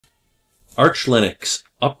Arch Linux,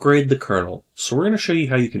 upgrade the kernel. So we're going to show you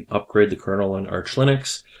how you can upgrade the kernel on Arch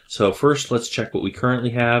Linux. So first, let's check what we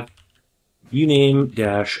currently have.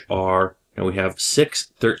 uname-r, and we have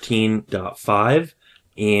 6.13.5.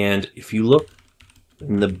 And if you look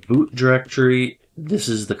in the boot directory, this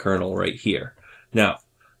is the kernel right here. Now,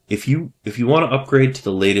 if you want to upgrade to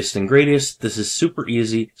the latest and greatest, this is super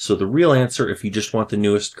easy. So the real answer, if you just want the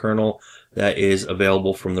newest kernel that is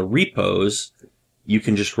available from the repos, you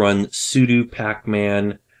can just run sudo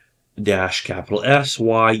pacman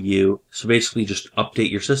 -SYU. So basically just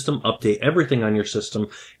update your system, update everything on your system,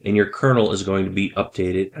 and your kernel is going to be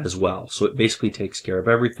updated as well. So it basically takes care of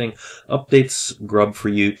everything, updates grub for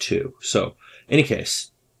you too. So in any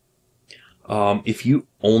case, if you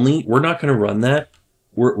only, we're not going to run that.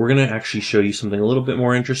 We're going to actually show you something a little bit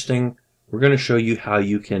more interesting. We're going to show you how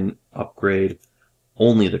you can upgrade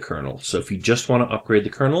only the kernel. So if you just want to upgrade the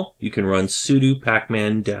kernel, you can run sudo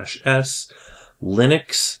pacman-s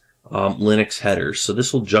Linux Linux headers. So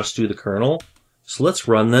this will just do the kernel. So let's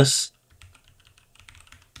run this.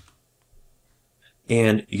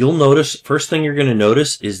 And you'll notice, first thing you're going to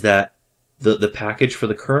notice is that the package for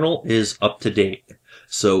the kernel is up to date.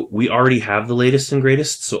 So we already have the latest and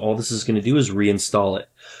greatest, so all this is going to do is reinstall it.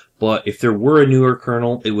 But if there were a newer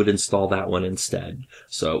kernel, it would install that one instead.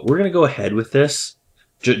 So we're going to go ahead with this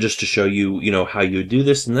just to show you, how you would do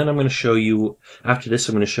this. And then I'm going to show you, after this,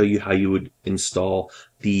 I'm going to show you how you would install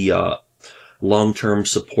the long-term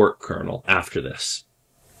support kernel after this.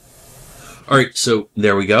 All right, so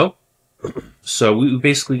there we go. So we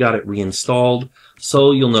basically got it reinstalled.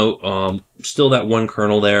 So you'll note still that one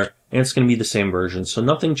kernel there, and it's going to be the same version. So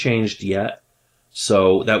nothing changed yet.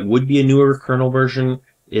 So that would be a newer kernel version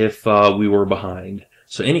if we were behind.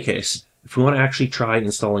 So in any case, if we want to actually try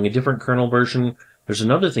installing a different kernel version, there's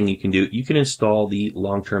another thing you can do. You can install the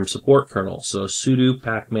long-term support kernel. So sudo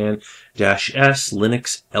pacman-s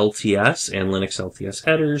Linux LTS and Linux LTS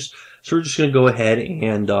headers. So we're just going to go ahead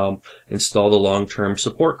and install the long-term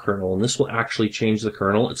support kernel. And this will actually change the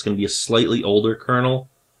kernel. It's going to be a slightly older kernel.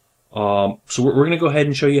 So we're going to go ahead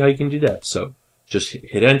and show you how you can do that. So just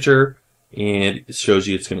hit enter, and it shows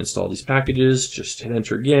you it's going to install these packages. Just hit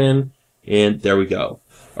enter again, and there we go.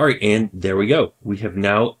 All right, and there we go. We have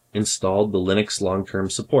now installed the Linux long-term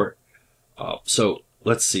support. So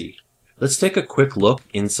let's see. Let's take a quick look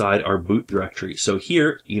inside our boot directory. So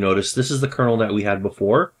here, you notice this is the kernel that we had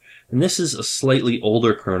before, and this is a slightly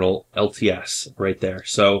older kernel, LTS, right there.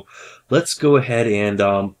 So let's go ahead and,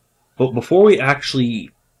 but before we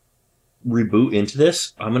actually reboot into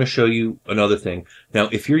this, I'm going to show you another thing. Now,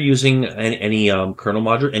 if you're using any kernel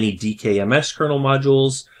module, any DKMS kernel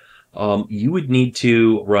modules, you would need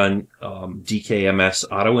to run DKMS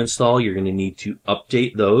auto install. You're going to need to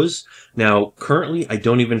update those. Now, currently, I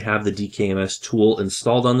don't even have the DKMS tool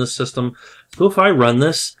installed on this system. So if I run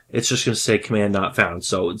this, it's just going to say command not found.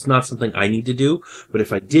 So it's not something I need to do. But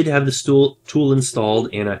if I did have this tool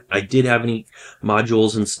installed and I did have any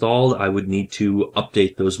modules installed, I would need to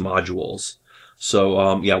update those modules.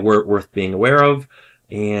 So yeah, worth being aware of.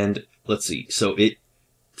 And let's see. So the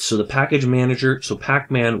package manager, so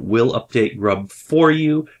Pacman will update grub for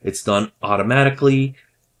you. It's done automatically.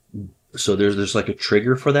 So there's like a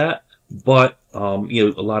trigger for that. But a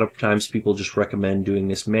lot of times people just recommend doing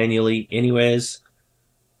this manually anyways.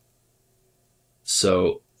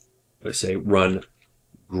 So I say run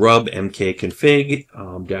grub mkconfig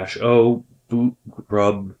 -o boot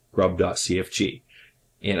grub.cfg.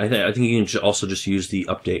 And I think you can also just use the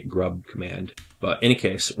update grub command. But in any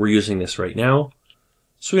case, we're using this right now.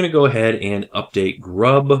 So we're going to go ahead and update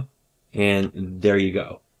grub, and there you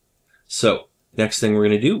go. So next thing we're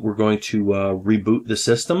going to do, we're going to reboot the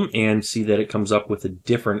system and see that it comes up with a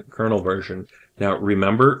different kernel version. Now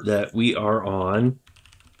remember that we are on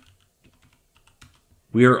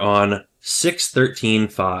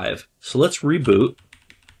 6.13.5. So let's reboot.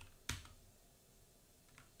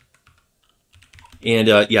 And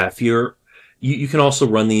yeah, if you can also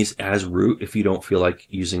run these as root if you don't feel like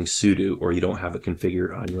using sudo or you don't have it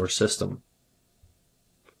configured on your system.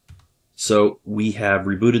 So we have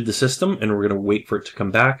rebooted the system, and we're going to wait for it to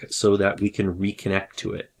come back so that we can reconnect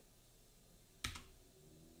to it.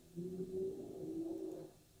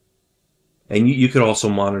 And you can also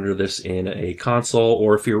monitor this in a console,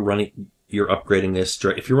 or if you're upgrading this,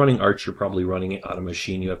 if you're running Arch, you're probably running it on a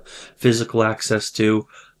machine you have physical access to.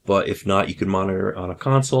 But if not, you can monitor it on a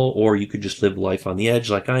console, or you could just live life on the edge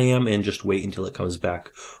like I am and just wait until it comes back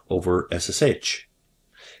over SSH.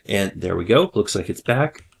 And there we go. Looks like it's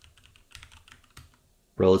back.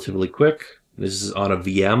 Relatively quick. This is on a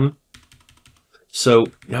VM. So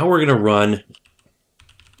now we're going to run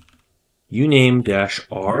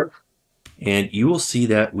uname-r and you will see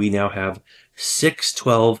that we now have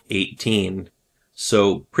 6.12.18.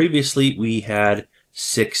 So previously we had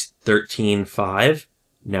 6.13.5.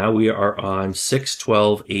 Now we are on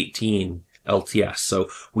 6.12.18 LTS. So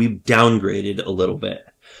we've downgraded a little bit.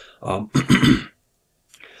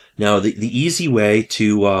 Now the easy way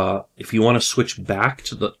to if you want to switch back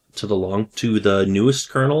to the newest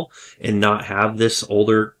kernel and not have this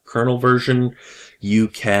older kernel version, you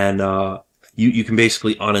can you can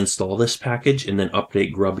basically uninstall this package and then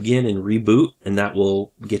update grub again and reboot, and that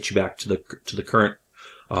will get you back to the current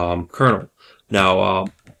kernel. Now,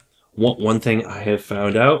 one thing I have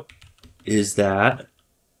found out is that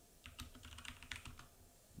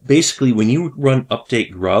basically when you run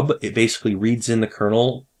update grub, it basically reads in the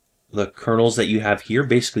kernels that you have here.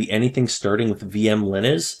 Basically anything starting with VM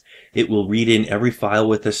Linux, it will read in every file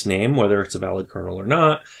with this name, whether it's a valid kernel or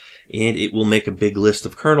not, and it will make a big list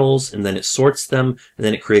of kernels, and then it sorts them, and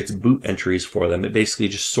then it creates boot entries for them. It basically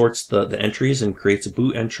just sorts the entries and creates a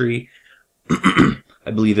boot entry,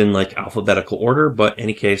 I believe in like alphabetical order, but in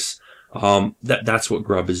any case, that's what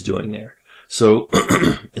grub is doing there. So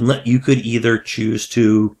you could either choose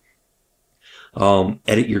to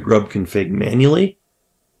edit your grub config manually,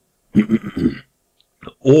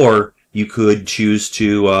 or you could choose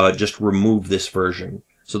to just remove this version.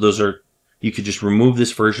 So you could just remove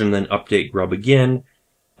this version, then update grub again.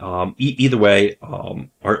 Either way,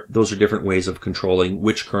 those are different ways of controlling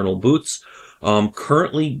which kernel boots.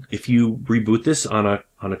 Currently, if you reboot this on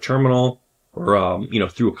a terminal or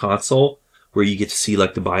through a console where you get to see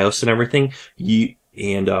like the BIOS and everything,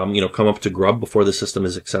 come up to grub before the system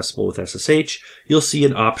is accessible with SSH, you'll see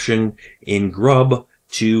an option in grub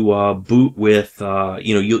to boot with,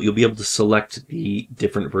 you'll be able to select the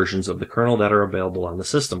different versions of the kernel that are available on the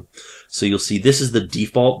system. So you'll see this is the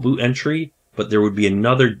default boot entry, but there would be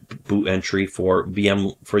another boot entry for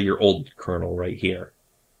for your old kernel right here.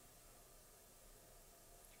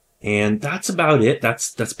 And that's about it.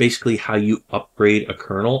 That's basically how you upgrade a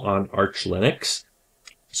kernel on Arch Linux.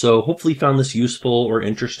 So hopefully you found this useful or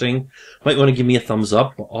interesting. Might want to give me a thumbs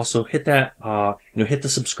up, but also hit that, hit the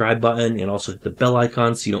subscribe button and also hit the bell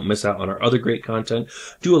icon so you don't miss out on our other great content.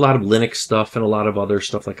 Do a lot of Linux stuff and a lot of other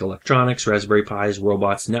stuff like electronics, Raspberry Pis,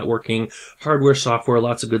 robots, networking, hardware, software,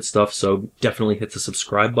 lots of good stuff. So definitely hit the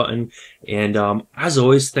subscribe button. And as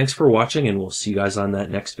always, thanks for watching, and we'll see you guys on that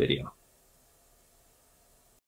next video.